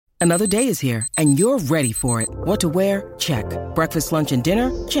Another day is here, and you're ready for it. What to wear? Check. Breakfast, lunch, and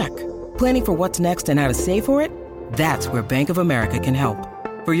dinner? Check. Planning for what's next and how to save for it? That's where Bank of America can help.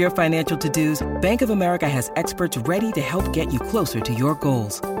 For your financial to-dos, Bank of America has experts ready to help get you closer to your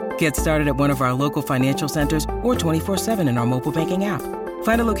goals. Get started at one of our local financial centers or 24/7 in our mobile banking app.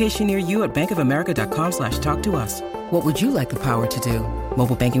 Find a location near you at bankofamerica.com/talktous. What would you like the power to do?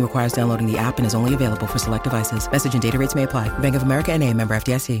 Mobile banking requires downloading the app and is only available for select devices. Message and data rates may apply. Bank of America NA, member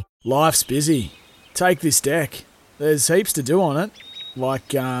FDIC. Life's busy. Take this deck. There's heaps to do on it,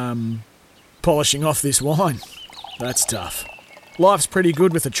 like polishing off this wine. That's tough. Life's pretty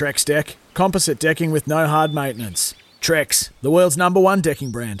good with a Trex deck. Composite decking with no hard maintenance. Trex, the world's #1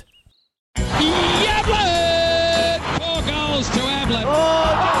 decking brand. Yablett! 4 goals to Ablett.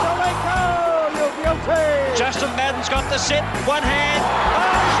 Oh, Jacob, you're guilty. Justin Madden's got the set. One hand.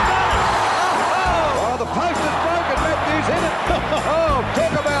 Oh, the post is broken. Matthews hit it. Oh,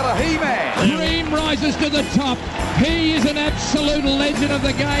 talk about a he-man. Dream rises to the top. He is an absolute legend of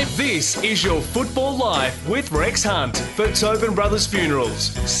the game. This is your Football Life with Rex Hunt for Tobin Brothers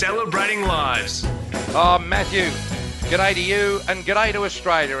Funerals, celebrating lives. Oh, Matthew, g'day to you and g'day to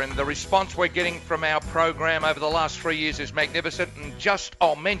Australia. And the response we're getting from our program over the last 3 years is magnificent. And just,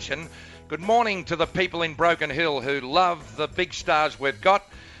 I'll mention, good morning to the people in Broken Hill who love the big stars we've got.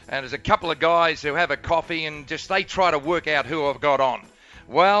 And there's a couple of guys who have a coffee and just they try to work out who I've got on.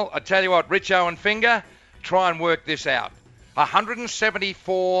 Well, I tell you what, Richo and Finger, try and work this out.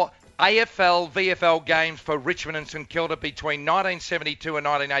 174 AFL, VFL games for Richmond and St Kilda between 1972 and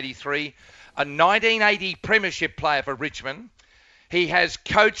 1983. A 1980 premiership player for Richmond. He has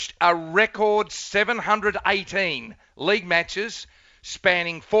coached a record 718 league matches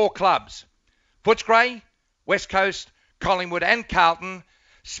spanning 4 clubs. Footscray, West Coast, Collingwood and Carlton,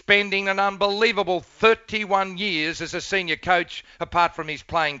 spending an unbelievable 31 years as a senior coach apart from his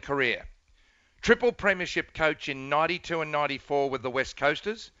playing career. Triple premiership coach in 92 and 94 with the West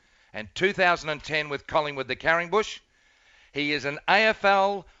Coasters and 2010 with Collingwood the Carringbush. He is an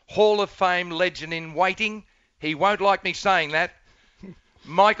AFL Hall of Fame legend in waiting. He won't like me saying that.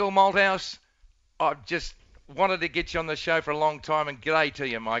 Michael Malthouse, I've just wanted to get you on the show for a long time, and g'day to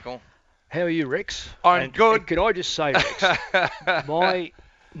you, Michael. How are you, Rex? I'm good. And could I just say, Rex,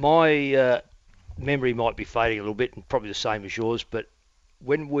 my memory might be fading a little bit, and probably the same as yours, but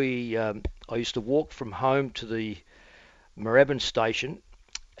when I used to walk from home to the Moorabbin station,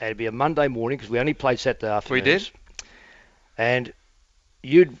 and it'd be a Monday morning because we only played Saturday afternoons. We did. And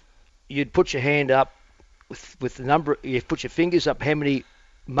you'd put your hand up with the number. You'd put your fingers up how many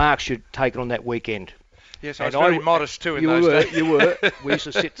marks you'd taken on that weekend. Yes, I was very modest too in those days. You were. We used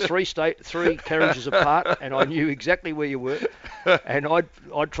to sit three carriages apart, and I knew exactly where you were. And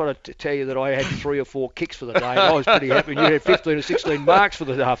I'd try to tell you that I had 3 or 4 kicks for the day, and I was pretty happy. And you had 15 or 16 marks for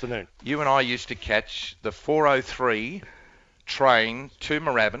the afternoon. You and I used to catch the 4:03 train to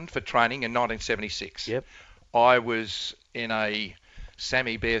Moorabbin for training in 1976. Yep. I was in a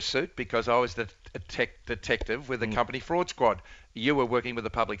Sammy Bear suit because I was the detective with the company fraud squad. You were working with the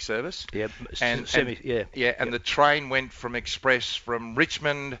public service. Yep. And the train went from Express from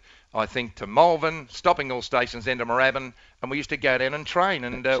Richmond, I think, to Malvern, stopping all stations, then to Moorabbin, and we used to go down and train.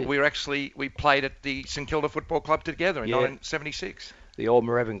 And we played at the St Kilda Football Club together in 1976. The old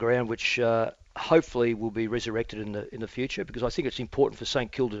Moorabbin ground, which hopefully will be resurrected in the future, because I think it's important for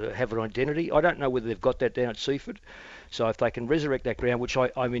St Kilda to have an identity. I don't know whether they've got that down at Seaford, so if they can resurrect that ground, which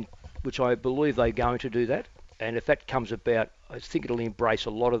I believe they're going to do that, and if that comes about, I think it'll embrace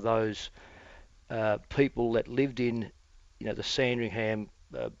a lot of those people that lived in, the Sandringham,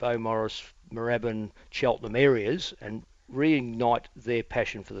 Beaumaris, Moorabbin, Cheltenham areas, and reignite their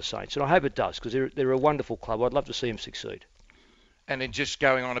passion for the Saints. And I hope it does, because they're a wonderful club. I'd love to see them succeed. And then just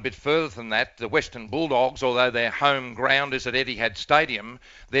going on a bit further than that, the Western Bulldogs, although their home ground is at Etihad Stadium,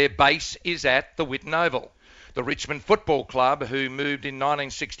 their base is at the Whitten Oval. The Richmond Football Club, who moved in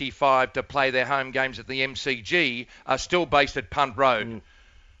 1965 to play their home games at the MCG, are still based at Punt Road.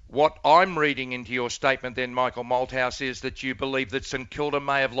 What I'm reading into your statement then, Michael Malthouse, is that you believe that St Kilda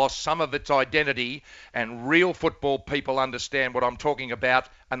may have lost some of its identity, and real football people understand what I'm talking about,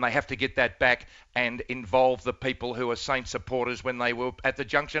 and they have to get that back and involve the people who are Saint supporters when they were at the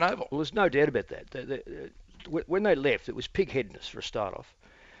Junction Oval. Well, there's no doubt about that. When they left, it was pig-headedness for a start off.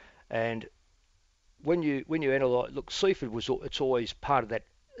 And when you analyse, look, Seaford it's always part of that.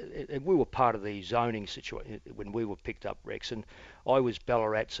 And we were part of the zoning situation when we were picked up, Rex, and I was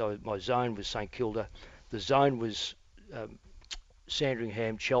Ballarat, so my zone was St Kilda. The zone was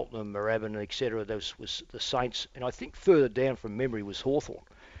Sandringham, Cheltenham, Moorabbin, etc. There was the Saints, and I think further down from memory was Hawthorn.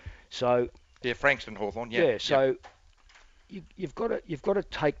 So Frankston Hawthorn, so you've got to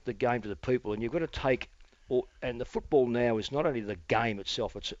take the game to the people, and you've got to take. And the football now is not only the game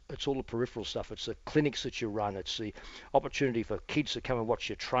itself; it's all the peripheral stuff. It's the clinics that you run. It's the opportunity for kids to come and watch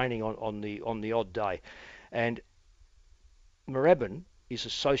your training on the odd day. And Moorabbin is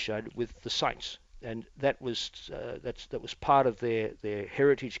associated with the Saints, and that was part of their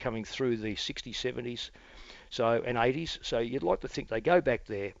heritage coming through the 60s, 70s, and 80s. So you'd like to think they go back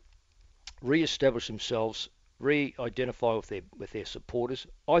there, re-establish themselves, re-identify with their supporters.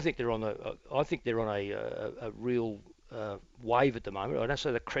 I think they're on a real wave at the moment. I don't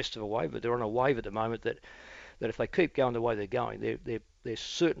say the crest of a wave, but they're on a wave at the moment that if they keep going the way they're going, they're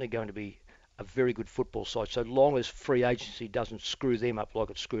certainly going to be a very good football side, so long as free agency doesn't screw them up like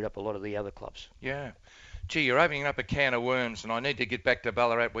it screwed up a lot of the other clubs. Yeah. Gee, you're opening up a can of worms, and I need to get back to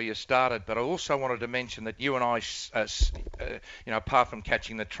Ballarat where you started, but I also wanted to mention that you and I, apart from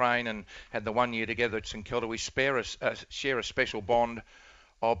catching the train and had the 1 year together at St Kilda, we share a special bond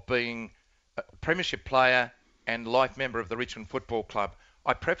of being a premiership player and life member of the Richmond Football Club.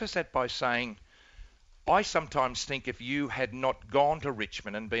 I preface that by saying I sometimes think if you had not gone to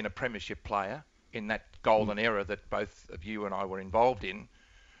Richmond and been a premiership player in that golden era that both of you and I were involved in,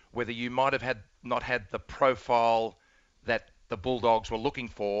 whether you might have not had the profile that the Bulldogs were looking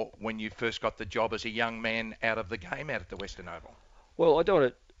for when you first got the job as a young man out of the game out at the Western Oval. Well, I don't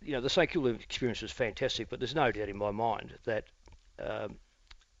want to, the St Kilda experience was fantastic, but there's no doubt in my mind that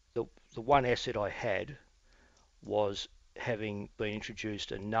the one asset I had was having been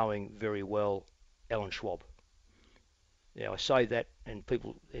introduced and knowing very well Alan Schwab. Now I say that, and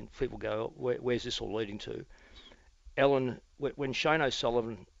people go, "Where's this all leading to?" Alan, when Shane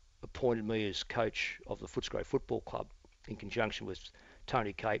O'Sullivan appointed me as coach of the Footscray Football Club, in conjunction with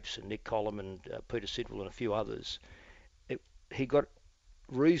Tony Capes and Nick Collum and Peter Sidwell and a few others, he got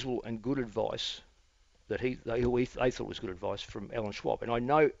reasonable and good advice that they thought was good advice from Alan Schwab. And I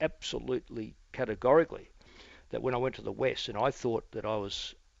know absolutely categorically that when I went to the West, and I thought that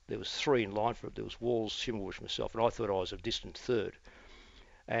there was three in line for it. There was Walls, Schimmelbusch, myself, and I thought I was a distant third.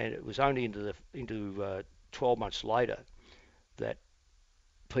 And it was only into 12 months later that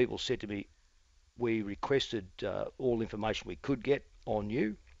people said to me, "We requested all information we could get on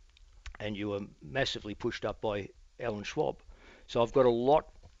you, and you were massively pushed up by Alan Schwab." So I've got a lot.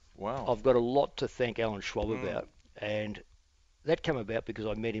 Wow. I've got a lot to thank Alan Schwab about, and that came about because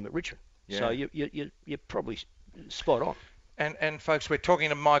I met him at Richmond. Yeah. So you're probably spot on. And folks, we're talking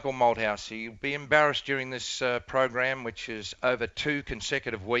to Michael Malthouse. He'll be embarrassed during this program, which is over 2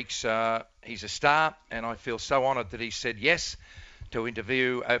 consecutive weeks. He's a star, and I feel so honoured that he said yes to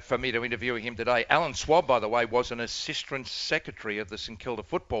interview for me to interview him today. Alan Schwab, by the way, was an assistant secretary of the St Kilda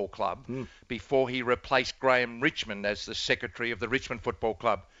Football Club before he replaced Graham Richmond as the secretary of the Richmond Football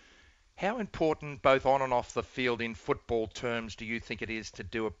Club. How important, both on and off the field in football terms, do you think it is to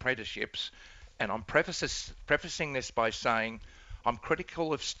do apprenticeships? And I'm prefacing this by saying I'm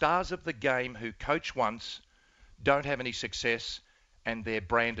critical of stars of the game who coach once, don't have any success, and they're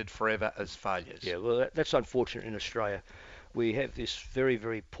branded forever as failures. Yeah, well, that's unfortunate in Australia. We have this very,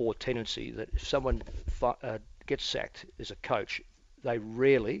 very poor tendency that if someone gets sacked as a coach, they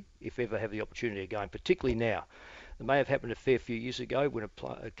rarely, if ever, have the opportunity again, particularly now. It may have happened a fair few years ago when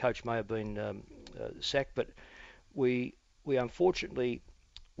a coach may have been sacked, but we unfortunately,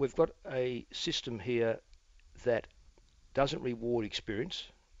 we've got a system here that doesn't reward experience.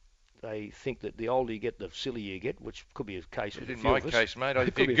 They think that the older you get, the sillier you get, which could be a case with a few of us. In my case, mate,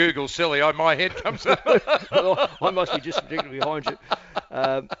 if you Google silly, my head comes up. Well, I must be just particularly behind you.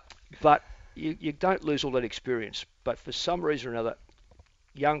 But you don't lose all that experience. But for some reason or another,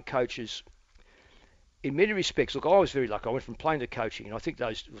 young coaches, in many respects, look, I was very lucky. I went from playing to coaching, and I think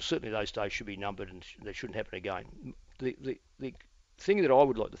certainly those days should be numbered and they shouldn't happen again. The thing that I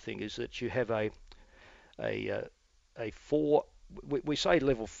would like to think is that you have a 4. We say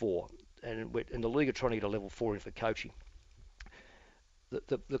level 4, and the league are trying to get a level 4 in for coaching.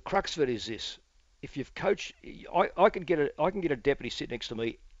 The crux of it is this: if you've coached, I can get a deputy sit next to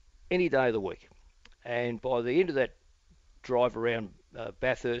me any day of the week, and by the end of that drive around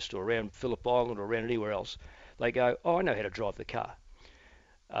Bathurst or around Phillip Island or around anywhere else, they go, "Oh, I know how to drive the car.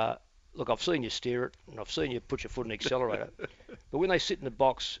 Look, I've seen you steer it, and I've seen you put your foot on the accelerator." But when they sit in the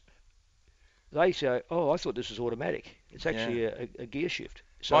box, they say, "Oh, I thought this was automatic. It's actually a gear shift."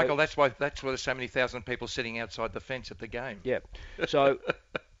 So, Michael, that's why there's so many thousand people sitting outside the fence at the game. Yeah. So,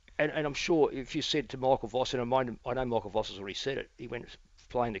 and I'm sure if you said to Michael Voss, and I know Michael Voss has already said it, he went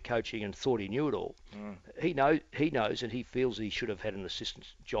playing the coaching and thought he knew it all. He knows, and he feels he should have had an assistant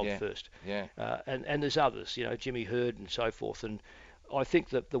job first. Yeah. And there's others, Jimmy Hurd and so forth. And I think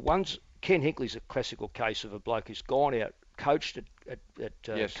that the ones, Ken Hinkley's a classical case of a bloke who's gone out, coached at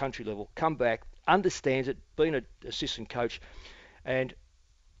Yes. country level, come back, understands it, been an assistant coach, and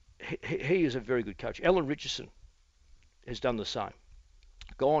he is a very good coach. Alan Richardson has done the same.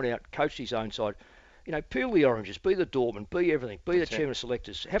 Gone out, coached his own side. Peel the oranges, be the doorman, be everything, be the chairman of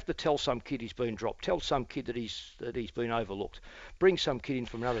selectors. Have to tell some kid he's been dropped. Tell some kid that he's been overlooked. Bring some kid in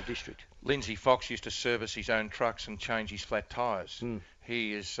from another district. Lindsay Fox used to service his own trucks and change his flat tyres.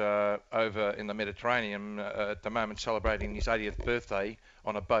 He is over in the Mediterranean at the moment celebrating his 80th birthday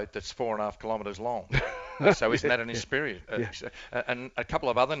on a boat that's 4.5 kilometres long. So isn't that an experience? And a couple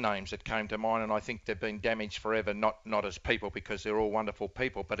of other names that came to mind, and I think they've been damaged forever, not as people because they're all wonderful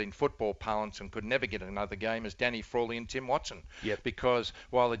people, but in football parlance and could never get another game, is Danny Frawley and Tim Watson. Yep. Because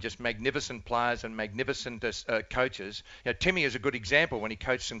while they're just magnificent players and magnificent coaches, Timmy is a good example when he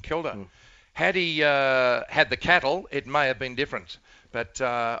coached St Kilda. Had he had the cattle, it may have been different. But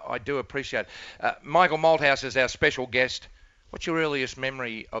I do appreciate it. Michael Malthouse is our special guest. What's your earliest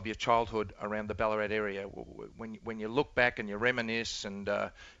memory of your childhood around the Ballarat area? When you look back and you reminisce and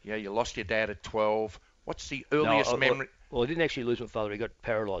you lost your dad at 12, what's the earliest memory? Well, I didn't actually lose my father. He got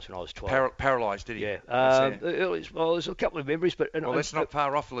paralysed when I was 12. Paralysed, did he? Yeah. There's a couple of memories, but... that's not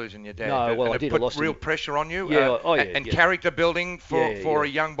far off losing your dad. No, well, I did. It put real pressure on you? Yeah. And character building for a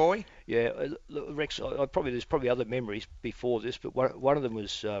young boy? Yeah. Rex, there's probably other memories before this, but one of them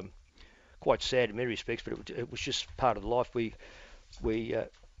was quite sad in many respects, but it was just part of life. For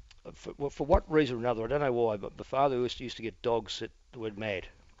what reason or another, I don't know why, but my father used to get dogs that were mad.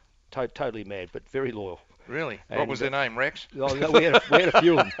 Totally mad, but very loyal. Really? What was their name, Rex? Oh, no, we had a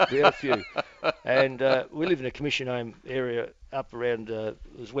few of them. And we live in a commission home area up around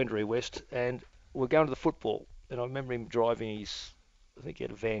Wendouree West, and we're going to the football. And I remember him driving I think he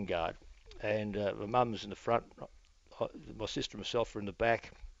had a Vanguard, and my mum was in the front, my sister and myself were in the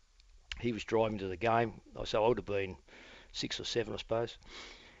back. He was driving to the game. So I would have been 6 or 7, I suppose.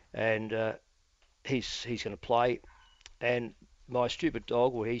 And he's going to play, and my stupid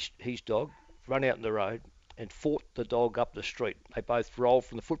dog, or his dog, run out in the road and fought the dog up the street. They both rolled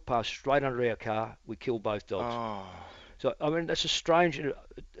from the footpath straight under our car. We killed both dogs. Oh. So, I mean, that's a strange,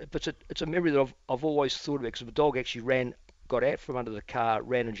 but it's a memory that I've always thought about, because the dog actually got out from under the car,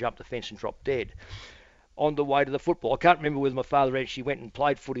 ran and jumped the fence and dropped dead on the way to the football. I can't remember whether my father actually went and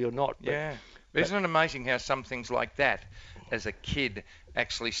played footy or not. But isn't it amazing how some things like that, as a kid,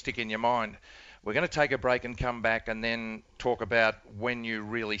 actually stick in your mind? We're going to take a break and come back and then talk about when you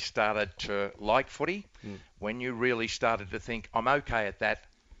really started to like footy, when you really started to think, I'm okay at that,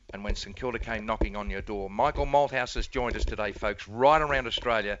 and when St Kilda came knocking on your door. Michael Malthouse has joined us today, folks, right around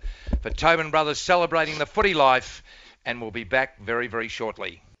Australia for Tobin Brothers celebrating the footy life, and we'll be back very, very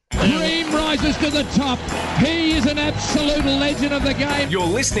shortly. Dream rises to the top. He is an absolute legend of the game. You're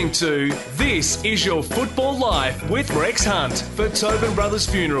listening to This Is Your Football Life with Rex Hunt for Tobin Brothers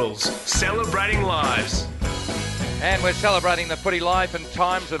Funerals, celebrating lives. And we're celebrating the footy life and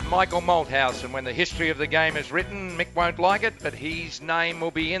times of Michael Malthouse. And when the history of the game is written, Mick won't like it, but his name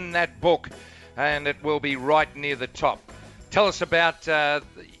will be in that book, and it will be right near the top. Tell us about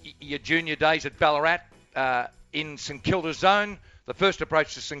your junior days at Ballarat in St Kilda zone, the first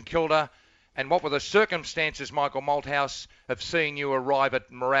approach to St Kilda, and what were the circumstances, Michael Malthouse, of seeing you arrive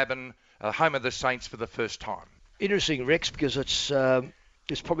at Moorabbin, home of the Saints, for the first time? Interesting, Rex, because it's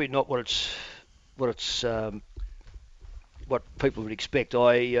probably not what people would expect.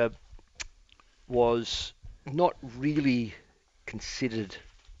 I was not really considered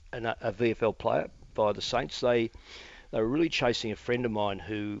a VFL player by the Saints. They were really chasing a friend of mine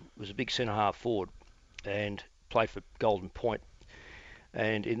who was a big centre half forward and played for Golden Point.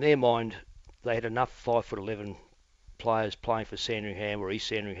 And in their mind, they had enough 5'11" players playing for Sandringham or East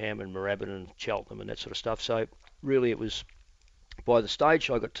Sandringham and Moorabbin and Cheltenham and that sort of stuff. So really, it was by the stage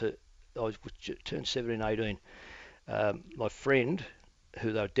I turned 17, 18. My friend,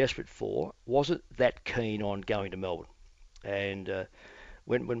 who they were desperate for, wasn't that keen on going to Melbourne. And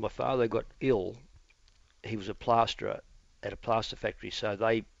when my father got ill, he was a plasterer at a plaster factory. So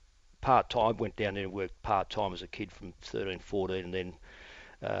they part-time went down there and worked part-time as a kid from 13, 14, and then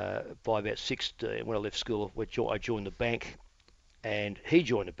by about 16, when I left school, I joined the bank, and he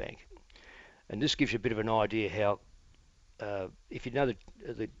joined the bank. And this gives you a bit of an idea how, if you know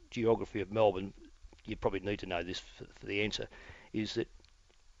the geography of Melbourne, you probably need to know this for the answer, is that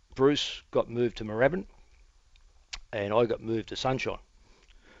Bruce got moved to Moorabbin, and I got moved to Sunshine.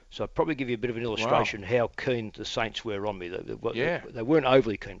 So I'll probably give you a bit of an illustration how keen the Saints were on me. They weren't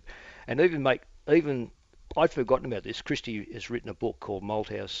overly keen. And even I'd forgotten about this. Christy has written a book called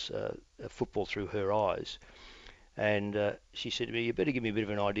Malthouse, Football Through Her Eyes. And she said to me, you better give me a bit of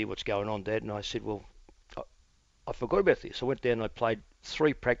an idea what's going on, Dad. And I said, well, I forgot about this. I went down and I played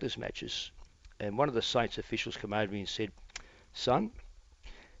 3 practice matches, and one of the Saints officials came over to me and said, "Son,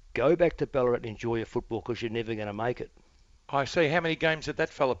 go back to Ballarat and enjoy your football because you're never going to make it." I see. How many games had that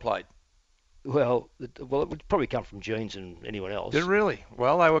fella played? Well, it would probably come from Jeans and anyone else. Did it really?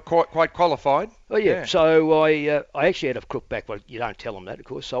 Well, they were quite qualified. Oh yeah. So I actually had a crook back, but you don't tell them that, of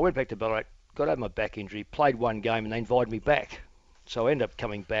course. So I went back to Ballarat, got over my back injury, played 1 game, and they invited me back. So I ended up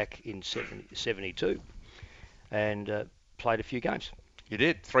coming back in 72 and played a few games. You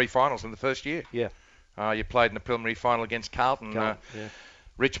did 3 finals in the first year. Yeah. You played in the preliminary final against Carlton. Yeah.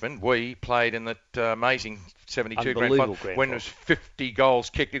 Richmond. We played in that amazing 72 grand final when there was 50 goals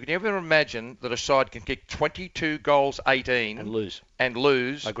kicked. Can you ever imagine that a side can kick 22 goals, 18 and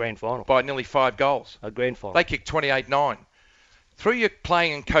lose a grand final by nearly 5 goals? A grand final. They kicked 28-9. Through your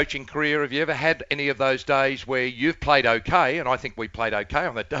playing and coaching career, have you ever had any of those days where you've played okay, and I think we played okay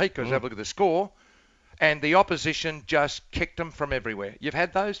on that day because have a look at the score, and the opposition just kicked them from everywhere? You've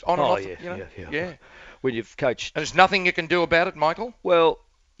had those on and off? Yeah. When you've coached. And there's nothing you can do about it, Michael? Well,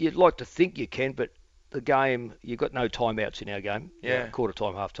 you'd like to think you can, but the game, you've got no timeouts in our game. Yeah. Quarter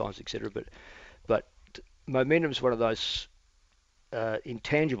time, half times, etc. But momentum's one of those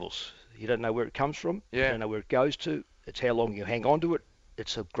intangibles. You don't know where it comes from. Yeah. You don't know where it goes to. It's how long you hang on to it.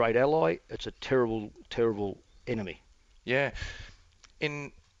 It's a great ally. It's a terrible, terrible enemy. Yeah.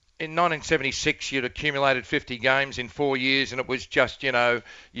 In 1976, you'd accumulated 50 games in 4 years, and it was just,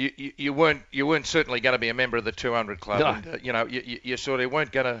 you weren't certainly going to be a member of the 200 club. No. And, you sort of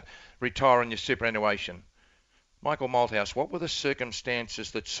weren't going to retire on your superannuation. Michael Malthouse, what were the circumstances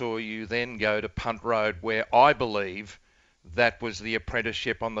that saw you then go to Punt Road, where I believe that was the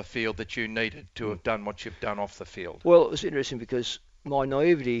apprenticeship on the field that you needed to have done what you've done off the field? Well, it was interesting because my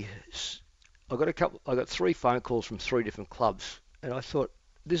naivety, I got 3 phone calls from 3 different clubs, and I thought,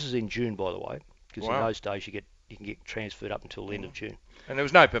 this is in June, by the way, because in those days you can get transferred up until the end of June. And there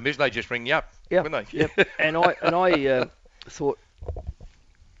was no permission; they just ring you up, wouldn't they? Yep. And I thought,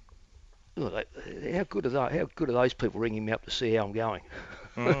 oh, how good are those people ringing me up to see how I'm going?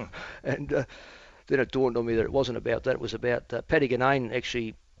 And then it dawned on me that it wasn't about that. It was about Paddy Ganane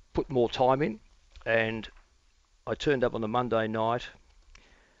actually put more time in, and I turned up on the Monday night,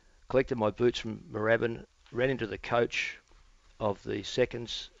 collected my boots from Moorabbin, ran into the coach of the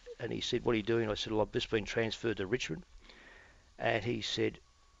seconds, and he said, "What are you doing?" I said, "Well, I've just been transferred to Richmond." And he said,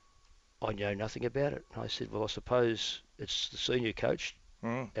 "I know nothing about it." And I said, "Well, I suppose it's the senior coach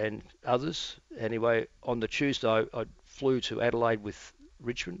and others." Anyway, on the Tuesday, I flew to Adelaide with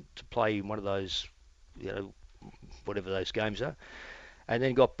Richmond to play in one of those, whatever those games are, and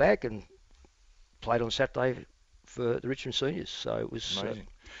then got back and played on Saturday for the Richmond seniors. So it was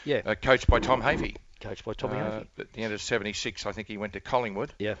amazing. Coached by Tom Havey. Coached by Tommy Havey. At the end of 76, I think he went to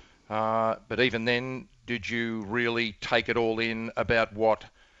Collingwood. Yeah. But even then, did you really take it all in about what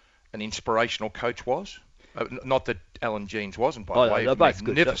an inspirational coach was? Not that Alan Jeans wasn't, by the way. They're both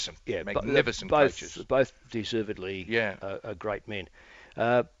magnificent, good. magnificent coaches. Both deservedly are great men,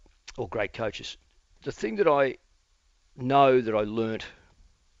 or great coaches. The thing that I know that I learnt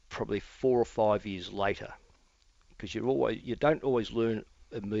probably 4 or 5 years later, because you don't always learn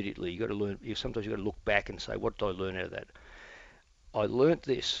immediately. You got to learn. Sometimes you got to look back and say, what did I learn out of that? I learnt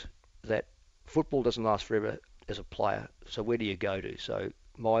this, that football doesn't last forever as a player. So where do you go to? So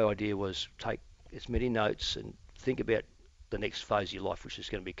my idea was take as many notes and think about the next phase of your life, which is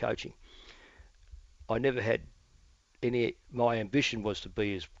going to be coaching. I never had my ambition was to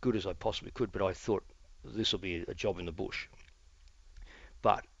be as good as I possibly could, but I thought this will be a job in the bush.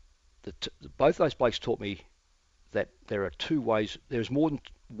 But both those blokes taught me that there are 2 ways. There's more than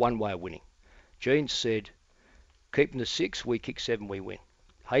one way of winning. Gene said, keep them to 6, we kick 7, we win.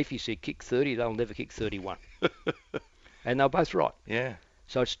 Hafey said, kick 30, they'll never kick 31. And they're both right. Yeah.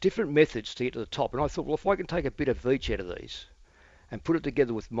 So it's different methods to get to the top. And I thought, well, if I can take a bit of each out of these and put it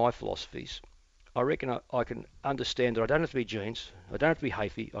together with my philosophies, I reckon I can understand that I don't have to be Jeans, I don't have to be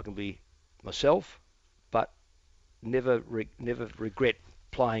Hafey, I can be myself, but never regret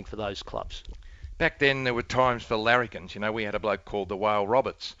playing for those clubs. Back then, there were times for larrikins. We had a bloke called the Whale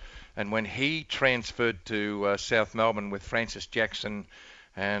Roberts, and when he transferred to South Melbourne with Francis Jackson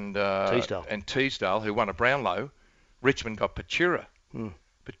and Teasdale, who won a Brownlow, Richmond got Patura.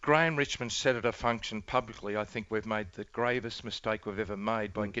 But Graham Richmond said at a function publicly, I think we've made the gravest mistake we've ever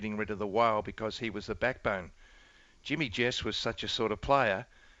made by getting rid of the Whale because he was the backbone. Jimmy Jess was such a sort of player,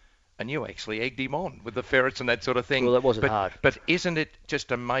 and you actually egged him on with the ferrets and that sort of thing. Well, that wasn't hard. But isn't it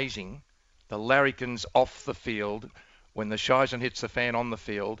just amazing, the larrikins off the field, when the Shizen hits the fan on the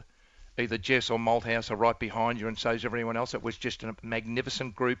field, either Jess or Malthouse are right behind you, and so is everyone else. It was just a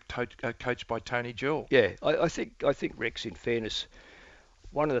magnificent group coached by Tony Jewell. Yeah, I think Rex, in fairness,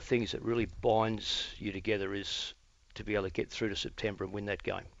 one of the things that really binds you together is to be able to get through to September and win that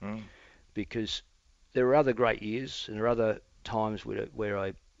game. Because there are other great years and there are other times where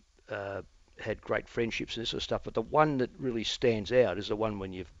I had great friendships and this sort of stuff, but the one that really stands out is the one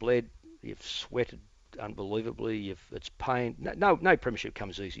when you've bled, you've sweated unbelievably, it's pain. No premiership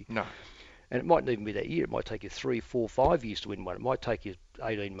comes easy. No. And it mightn't even be that year. It might take you 3, 4, 5 years to win one. It might take you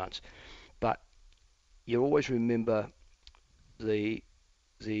 18 months. But you always remember the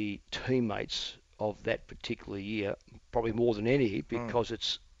teammates of that particular year, probably more than any, because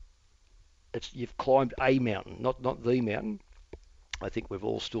it's you've climbed a mountain, not the mountain. I think we've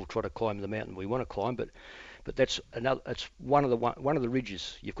all still tried to climb the mountain we want to climb, but that's another. It's one of the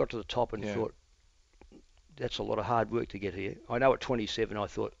ridges. You've got to the top and thought that's a lot of hard work to get here. I know at 27 I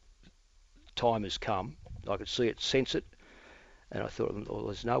thought time has come. I could see it, sense it, and I thought, well,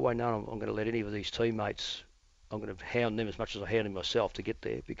 there's no way I'm going to let any of these teammates. I'm going to hound them as much as I hounded myself to get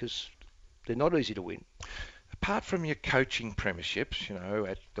there, because they're not easy to win. Apart from your coaching premierships,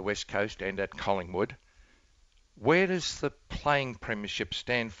 at the West Coast and at Collingwood, where does the playing premiership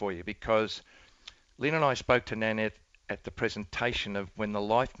stand for you? Because Lynn and I spoke to Nanette at the presentation of when the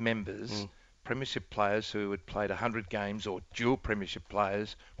life members, premiership players who had played 100 games or dual premiership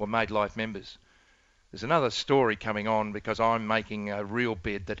players, were made life members. There's another story coming on, because I'm making a real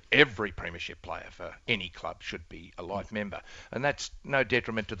bid that every premiership player for any club should be a life member. And that's no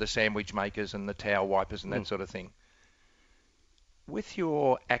detriment to the sandwich makers and the towel wipers and that sort of thing. With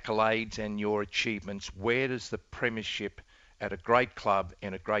your accolades and your achievements, where does the premiership at a great club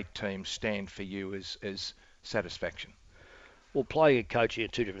and a great team stand for you as satisfaction? Well, playing and coaching are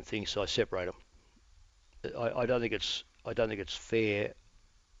two different things, so I separate them. I don't think it's fair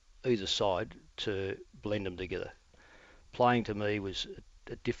either side to blend them together. Playing to me was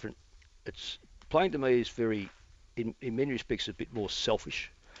a different. Playing to me is very, in many respects, a bit more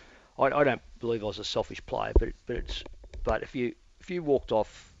selfish. I don't believe I was a selfish player, but if you walked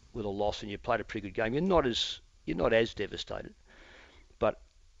off with a loss and you played a pretty good game, you're not as devastated. But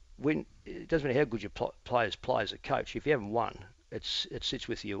when it doesn't matter how good your players play as a coach, if you haven't won, it sits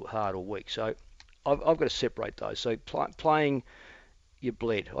with you hard all week. So I've got to separate those. So playing, you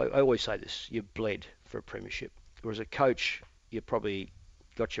bled. I always say this: you bled for a premiership. Whereas a coach, you probably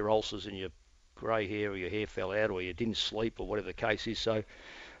got your ulcers and your grey hair, or your hair fell out, or you didn't sleep, or whatever the case is. So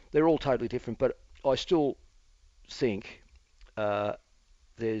they're all totally different. But I still think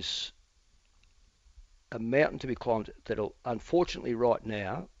there's a mountain to be climbed that'll, unfortunately, right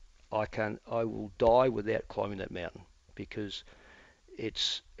now, I will die without climbing that mountain, because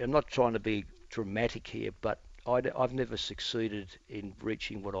I'm not trying to be dramatic here, but I've never succeeded in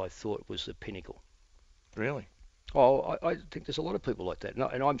reaching what I thought was the pinnacle. Really? Oh, I think there's a lot of people like that,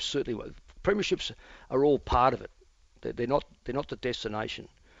 and I'm certainly. Premierships are all part of it. They're not the destination.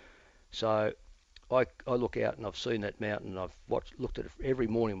 So I look out and I've seen that mountain. I've looked at it every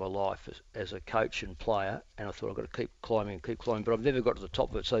morning of my life as a coach and player, and I thought I've got to keep climbing, but I've never got to the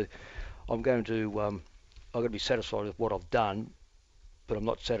top of it. So I'm going to I've got to be satisfied with what I've done, but I'm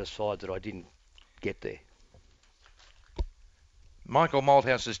not satisfied that I didn't get there. Michael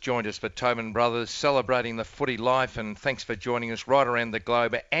Malthouse has joined us for Tobin Brothers, celebrating the footy life, and thanks for joining us right around the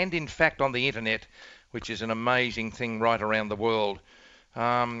globe and, in fact, on the internet, which is an amazing thing right around the world.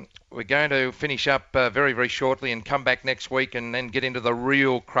 We're going to finish up very, very shortly and come back next week and then get into the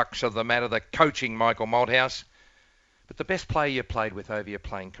real crux of the matter, the coaching, Michael Malthouse. But the best player you played with over your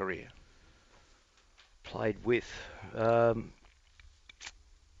playing career? Played with?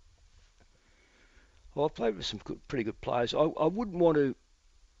 Well, I've played with some pretty good players. I wouldn't want to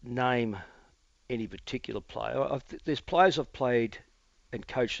name any particular player. There's players I've played and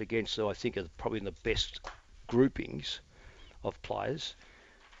coached against that I think are probably in the best groupings of players.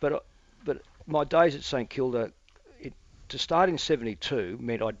 But my days at St Kilda, to start in 72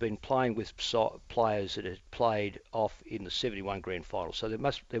 meant I'd been playing with players that had played off in the 71 grand final. So there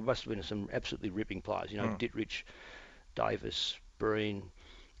must have been some absolutely ripping players. Dittrich, Davis, Breen,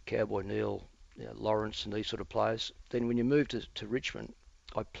 Cowboy Neal, Lawrence, and these sort of players. Then when you moved to Richmond,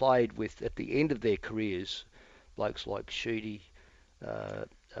 I played with, at the end of their careers, blokes like Sheedy,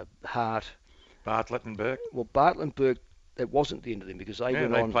 Hart, Bartlett and Burke. Well, Bartlett and Burke, that wasn't the end of them, because they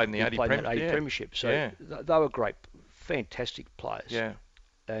went on played in the 80 Premiership. So they were great, fantastic players. Yeah.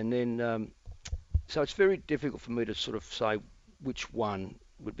 And then, so it's very difficult for me to sort of say which one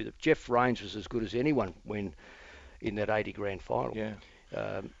would be. Jeff Rains was as good as anyone when in that 80 grand final. Yeah.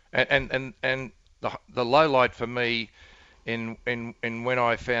 And the low light for me in when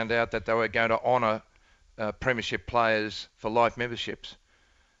I found out that they were going to honour premiership players for life memberships.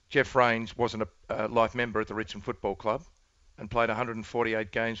 Jeff Rains wasn't a life member at the Richmond Football Club and played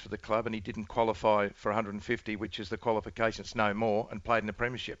 148 games for the club, and he didn't qualify for 150, which is the qualifications, no more, and played in the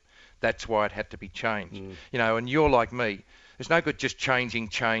premiership. That's why it had to be changed. You know, and you're like me. There's no good just changing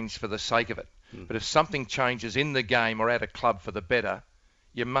change for the sake of it. But if something changes in the game or at a club for the better,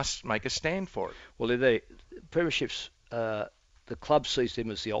 you must make a stand for it. Well, the premierships, the club sees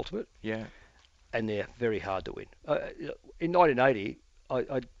them as the ultimate. Yeah. And they're very hard to win. In 1980,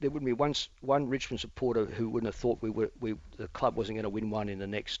 there wouldn't be one Richmond supporter who wouldn't have thought the club wasn't going to win one in the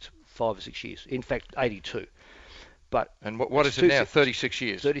next 5 or 6 years. In fact, 82. And what is it now? 36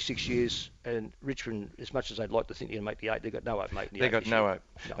 years. 36 years, and Richmond, as much as they'd like to think they're going to make the 8, they've got no hope making the 8. They've got no hope.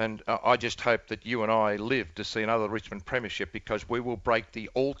 No. And I just hope that you and I live to see another Richmond premiership, because we will break the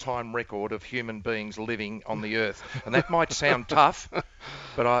all-time record of human beings living on the earth. And that might sound tough,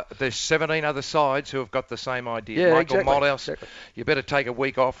 but there's 17 other sides who have got the same idea. Yeah, Michael Moldhouse, exactly. You better take a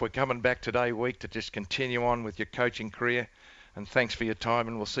week off. We're coming back today week to just continue on with your coaching career. And thanks for your time,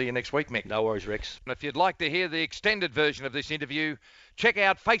 and we'll see you next week, Mick. No worries, Rex. And if you'd like to hear the extended version of this interview, check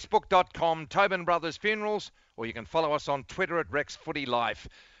out facebook.com Tobin Brothers Funerals, or you can follow us on Twitter at Rex Footy Life.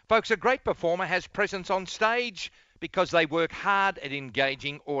 Folks, a great performer has presence on stage because they work hard at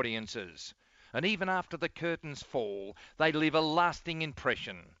engaging audiences. And even after the curtains fall, they leave a lasting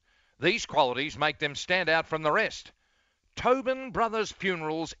impression. These qualities make them stand out from the rest. Tobin Brothers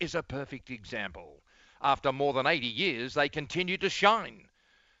Funerals is a perfect example. After more than 80 years, they continue to shine.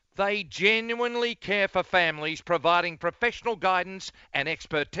 They genuinely care for families, providing professional guidance and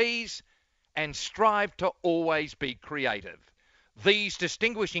expertise, and strive to always be creative. These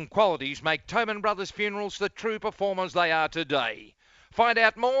distinguishing qualities make Tobin Brothers Funerals the true performers they are today. Find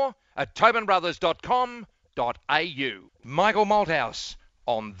out more at tobinbrothers.com.au. Michael Malthouse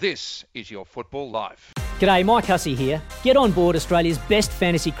on This Is Your Football Life. G'day, Mike Hussey here. Get on board Australia's best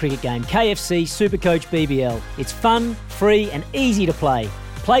fantasy cricket game, KFC Supercoach BBL. It's fun, free and easy to play.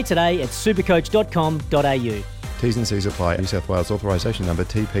 Play today at supercoach.com.au. T's and C's apply. New South Wales authorisation number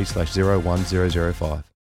TP/01005.